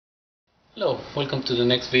Hello, welcome to the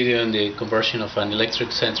next video on the conversion of an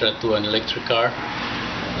electric Sentra to an electric car.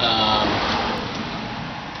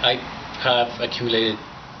 I have accumulated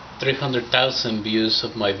 300,000 views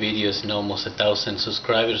of my videos and almost 1,000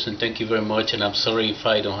 subscribers, and thank you very much. And I'm sorry if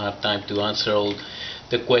I don't have time to answer all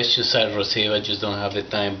the questions I receive. I just don't have the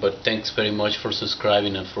time, but thanks very much for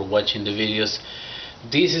subscribing and for watching the videos.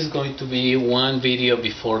 This is going to be one video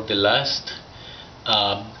before the last.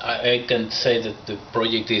 I can say that the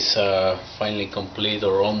project is finally complete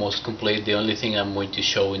or almost complete. The only thing I'm going to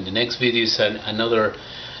show in the next video is another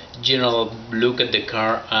general look at the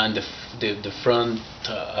car and the front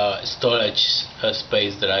storage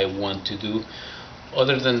space that I want to do.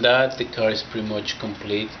 Other than that, the car is pretty much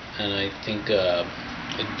complete, and I think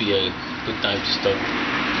it'd be a good time to stop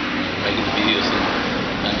making videos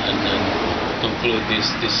and conclude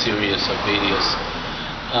this series of videos.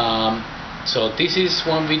 So this is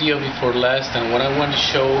one video before last, and what I want to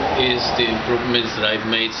show is the improvements that I've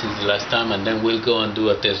made since the last time, and then we'll go and do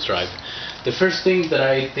a test drive. The first thing that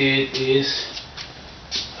I did is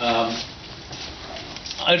I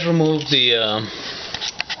removed the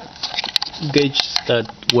gauges that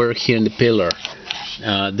were here in the pillar.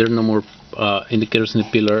 There are no more indicators in the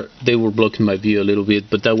pillar. They were blocking my view a little bit,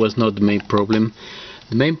 but that was not the main problem.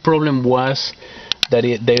 The main problem was that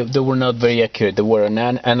they were not very accurate. They were an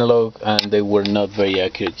analog and they were not very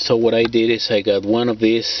accurate. So what I did is I got one of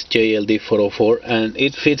these JLD 404, and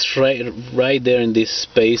it fits right there in this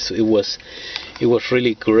space. It was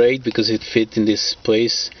really great because it fit in this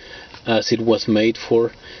space as it was made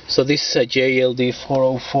for. So this is a JLD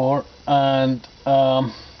 404, and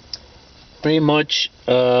pretty much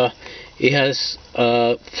it has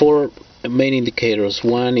 4 main indicators.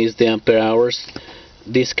 One is the ampere hours.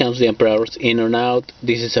 This counts the ampere hours in and out.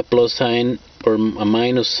 This is a plus sign or a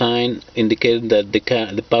minus sign indicating that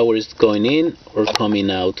the power is going in or coming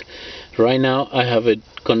out. Right now I have it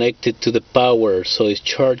connected to the power, so it's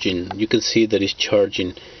charging. You can see that it's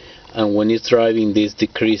charging, and when it's driving this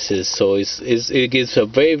decreases, so it gives a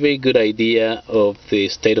very good idea of the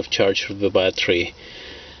state of charge of the battery.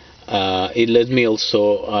 It lets me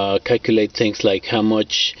also calculate things like how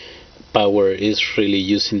much power is really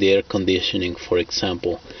using the air conditioning, for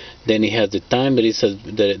example. Then it has the time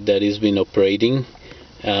that it's been operating.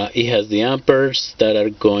 It has the amperes that are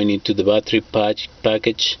going into the battery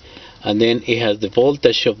package, and then it has the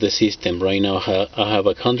voltage of the system. Right now I have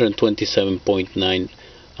 127.9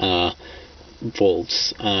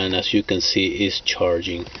 volts, and as you can see, is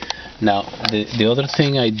charging. Now the other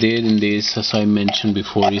thing I did in this, as I mentioned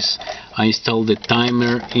before, is I installed the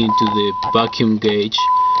timer into the vacuum gauge.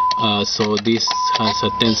 So this has a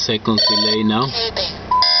 10 seconds delay now.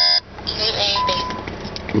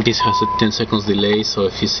 This has a 10 seconds delay, so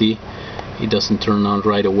if you see, it doesn't turn on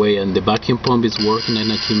right away, and the vacuum pump is working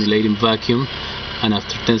and accumulating vacuum, and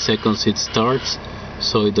after 10 seconds it starts,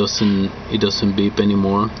 so it doesn't beep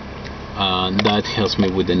anymore. That helps me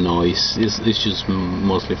with the noise. It's just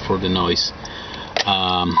mostly for the noise.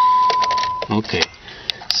 Okay,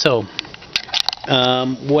 so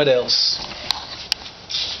what else?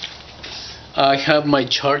 I have my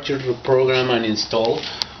charger programmed and installed.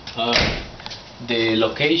 The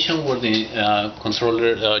location where the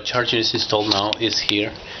controller charger is installed now is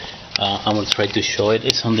here. I'm going to try to show it.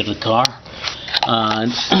 It's under the car,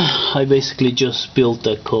 and I basically just built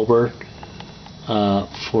a cover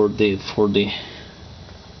for the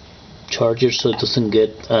charger, so it doesn't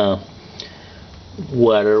get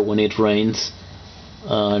water when it rains.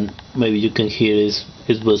 And maybe you can hear it's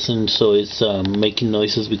buzzing, so it's making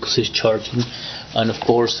noises because it's charging. And of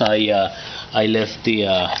course I left the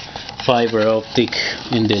fiber optic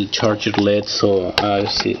in the charger LED, so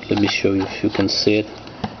let me show you if you can see it.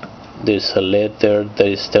 There's a LED there that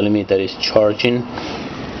is telling me that it's charging.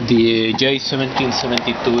 The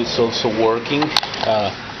J1772 is also working.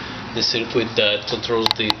 The circuit that controls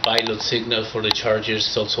the pilot signal for the charger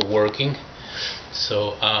is also working.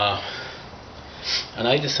 So and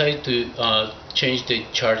I decided to change the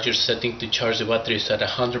charger setting to charge the batteries at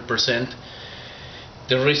 100%.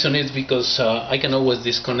 The reason is because I can always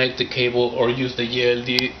disconnect the cable or use the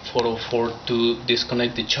JLD 404 to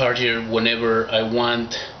disconnect the charger whenever I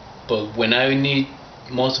want, but when I need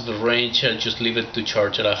most of the range, I'll just leave it to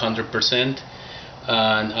charge at 100%,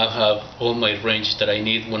 and I'll have all my range that I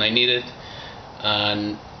need when I need it,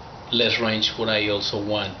 and less range when I also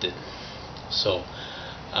want it. So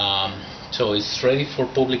it's ready for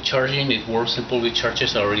public charging. It works in public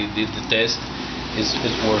charges. I already did the test. It's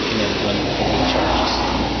working in public charges.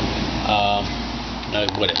 Now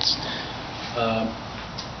what else?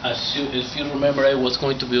 If you remember, I was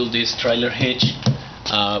going to build this trailer hitch,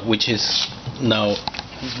 which is now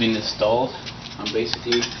has been installed, and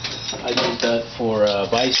basically I use that for a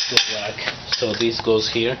bicycle rack. So this goes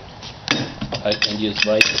here. I can use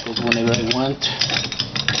bicycles whenever I want.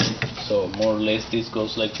 So more or less this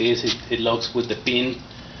goes like this. It locks with the pin,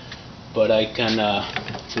 but I can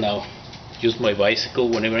now use my bicycle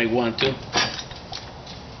whenever I want to.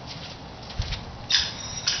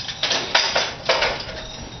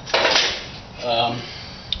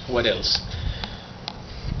 What else?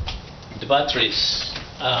 The batteries.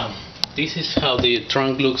 This is how the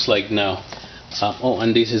trunk looks like now. Oh,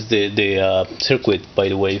 and this is the circuit, by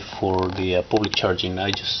the way, for the public charging.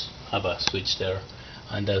 I just have a switch there,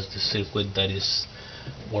 and that's the circuit that is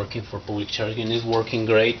working for public charging. It's working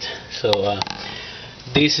great. So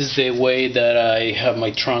this is the way that I have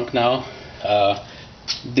my trunk now.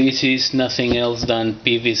 This is nothing else than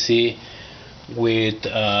PVC with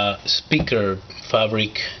speaker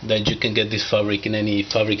fabric. That you can get this fabric in any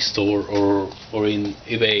fabric store or in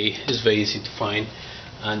eBay. It's very easy to find,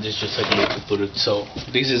 and it's just like to put it. So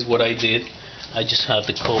this is what I did. I just have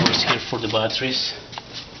the covers here for the batteries,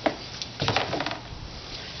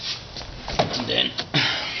 and then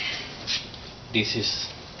this is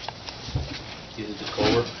the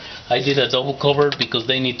cover. I did a double cover because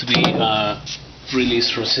they need to be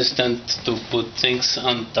release resistant to put things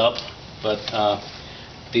on top, but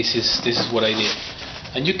this is what I did.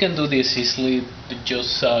 And you can do this easily with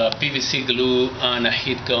just PVC glue and a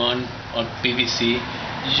heat gun on PVC.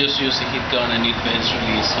 You just use a heat gun and it bends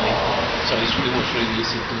really easily. So it was really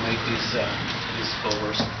easy to make these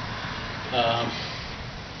covers.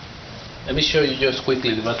 Let me show you just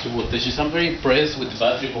quickly the battery voltages. I'm very impressed with the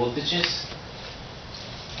battery voltages.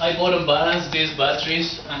 I bought and balanced these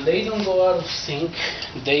batteries, and they don't go out of sync.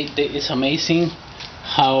 It's amazing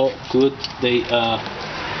how good they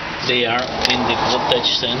are in the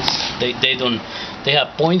voltage sense. They have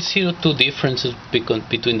 0.02 differences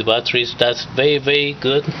between the batteries. That's very, very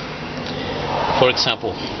good. For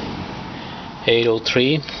example,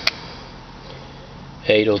 803,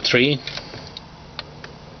 803,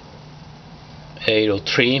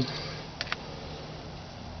 803,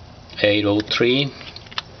 803,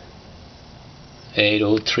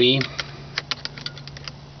 803,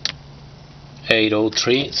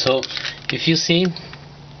 803. So if you see,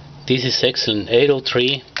 this is excellent.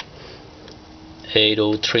 803,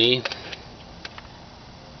 803,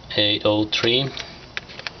 803,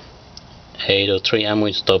 803. I'm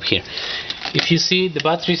going to stop here. If you see, the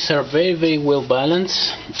batteries are very, very well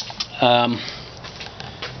balanced.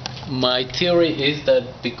 My theory is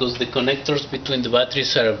that because the connectors between the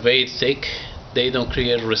batteries are very thick, they don't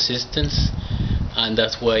create resistance, and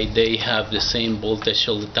that's why they have the same voltage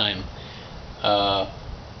all the time.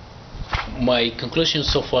 My conclusion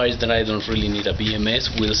so far is that I don't really need a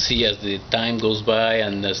BMS. We'll see as the time goes by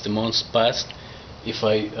and as the months pass if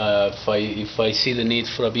I see the need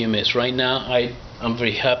for a BMS. Right now I'm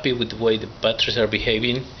very happy with the way the batteries are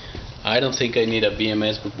behaving. I don't think I need a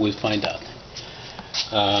BMS, but we'll find out.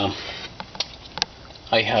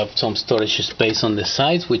 I have some storage space on the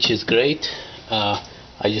sides, which is great.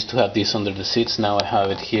 I used to have this under the seats, now I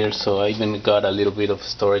have it here, so I even got a little bit of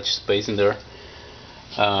storage space in there.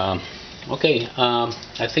 Okay,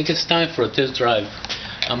 I think it's time for a test drive.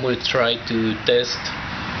 I'm going to try to test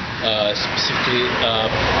specifically,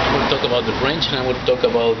 I'm going to talk about the range, and I'm going to talk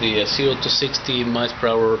about the 0 to 60 miles per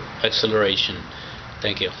hour acceleration.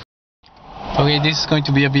 Thank you. Okay, this is going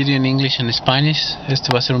to be a video in English and Spanish.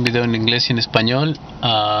 Este va a ser un video en inglés y en español.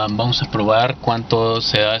 Vamos a probar cuánto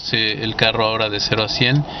se hace el carro ahora de 0 a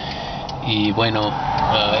 100. Y bueno,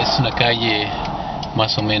 es una calle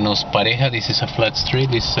más o menos pareja. This is a flat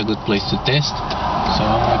street. This is a good place to test. So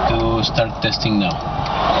I'm going to start testing now.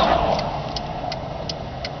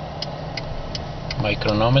 My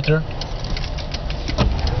chronometer.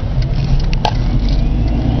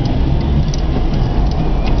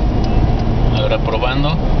 Ahora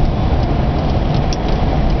probando.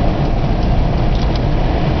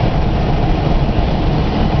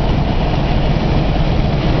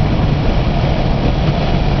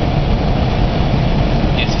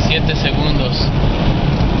 Segundos,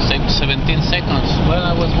 17 seconds. Well,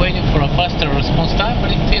 I was waiting for a faster response time, but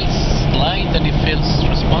it feels light and it feels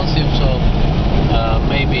responsive, so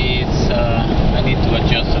maybe it's I need to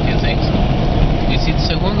adjust a few things. 17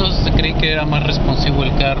 segundos, creí que era más responsivo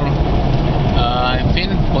el carro. En fin,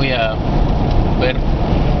 voy a ver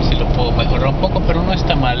si lo puedo mejorar un poco, pero no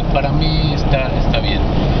está mal, para mí está bien.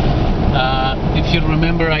 If you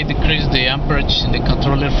remember, I decreased the amperage in the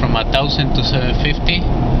controller from 1000 to 750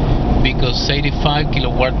 because 85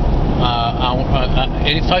 kilowatts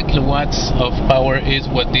of power is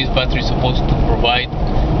what this battery is supposed to provide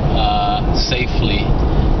safely.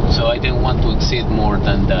 didn't want to exceed more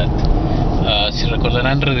than that. Si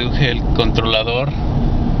recordarán, reduje el controlador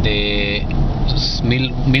de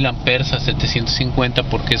 1000 amperes a 750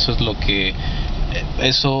 porque eso es lo que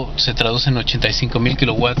eso se traduce en 85,000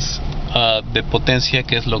 kilowatts de potencia,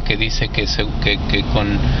 que es lo que dice que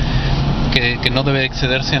no debe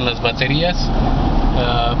excederse en las baterías.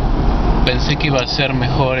 Pensé que iba a ser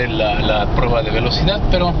mejor en la prueba de velocidad,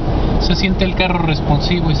 pero se siente el carro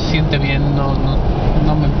responsivo y se siente bien.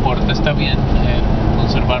 No me importa, está bien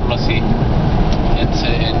conservarlo así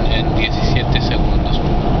en 17 segundos,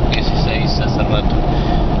 16 hace rato.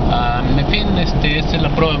 En fin, esta es la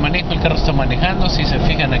prueba de manejo. El carro está manejando. Si se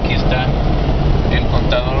fijan, aquí está el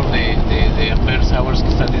contador de amperes hours que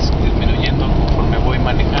está disminuyendo conforme voy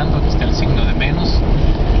manejando. Aquí está el signo de menos.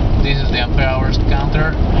 This is the ampere hours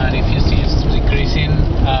counter, and if you see it's decreasing,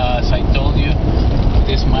 as I told you,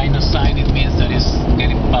 this minus sign, it means that it's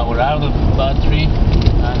getting power out of the battery,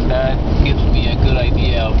 and that gives me a good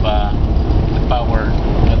idea of the power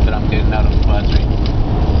that I'm getting out of the battery.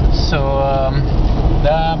 So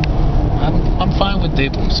I'm fine with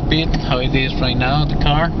the speed how it is right now, the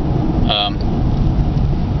car.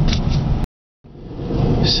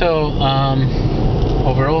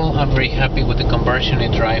 Overall, I'm very happy with the conversion.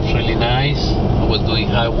 It drives really nice. I was doing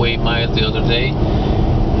highway miles the other day.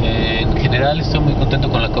 En general estoy muy contento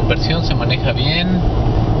con la conversión, se maneja bien.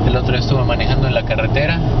 El otro día estuve manejando en la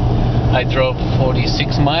carretera. I drove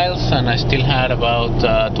 46 miles and I still had about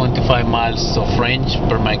 25 miles of range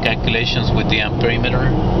per my calculations with the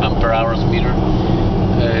ampere hours meter.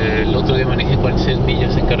 El otro día manejé 46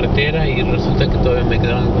 millas en carretera y resulta que todavía me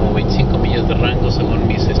quedaban como 25 millas de rango según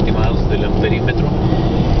mis estimados del amperímetro.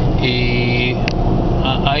 Y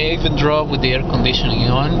I even drove with the air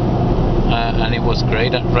conditioning on, and it was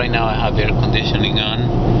great. Right now I have the air conditioning on.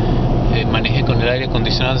 Manejé con el aire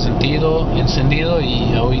acondicionado encendido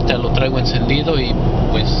y ahorita lo traigo encendido y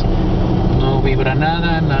pues no vibra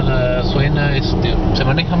nada suena, se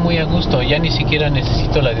maneja muy a gusto. Ya ni siquiera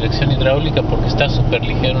necesito la dirección hidráulica porque está súper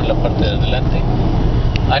ligero en la parte de adelante.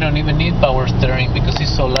 I don't even need power steering because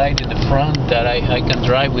it's so light in the front that I can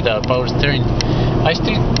drive without power steering. I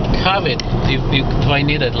still have it if I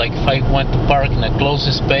need it, like if I want to park in a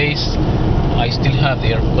closed space, I still have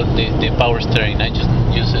the power steering. I just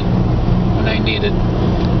use it when I need it.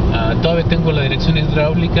 Todavía tengo la dirección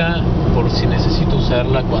hidráulica por si necesito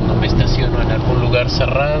usarla cuando me estaciono en algún lugar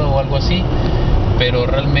cerrado o algo así, pero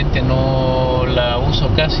realmente no la uso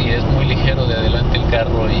casi. Es muy ligero de adelante el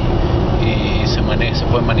carro y se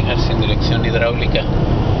puede manejar sin dirección hidráulica.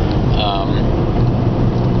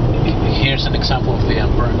 Here's an example of the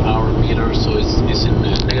ampere hour meter. So it's in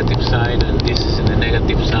the negative side and this is in the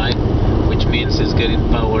negative side, which means it's getting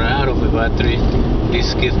power out of the battery.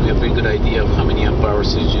 This gives me a very good idea of how many amp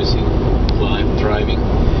hours it's using while I'm driving.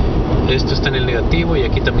 Esto está en el negativo y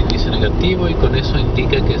aquí también dice negativo, y con eso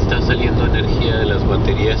indica que está saliendo energía de las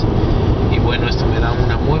baterías. Y bueno, esto me da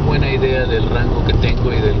una muy buena idea del rango que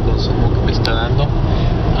tengo y del consumo que me está dando.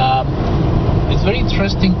 It's very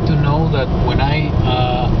interesting to know that when I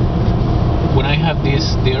have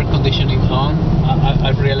the air conditioning on,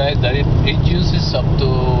 I've realized that it uses up to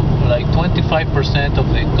like 25% of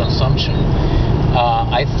the consumption.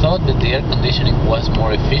 I thought that the air conditioning was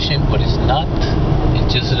more efficient, but it's not.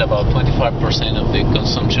 It uses about 25% of the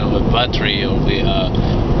consumption of a battery, or the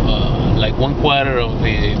like 1/4 of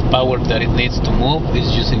the power that it needs to move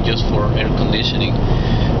is using just for air conditioning.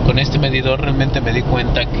 Con este medidor realmente me di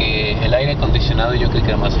cuenta que el aire acondicionado yo creí que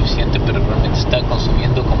era más eficiente, pero realmente está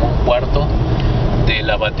consumiendo como 1/4 de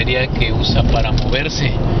la batería que usa para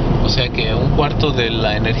moverse. O sea que 1/4 de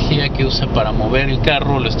la energía que usa para mover el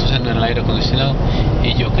carro lo está usando en el aire acondicionado,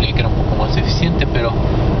 y yo creí que era un poco más eficiente, pero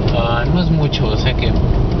no es mucho. O sea que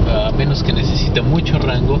a menos que necesite mucho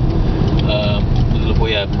rango, lo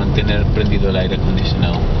voy a mantener prendido el aire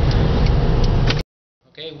acondicionado.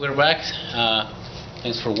 Okay, we're back.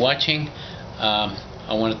 Thanks for watching.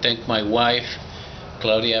 I want to thank my wife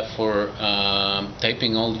Claudia for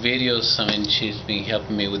typing all the videos. I mean, she's been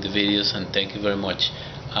helping me with the videos, and thank you very much.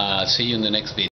 See you in the next video.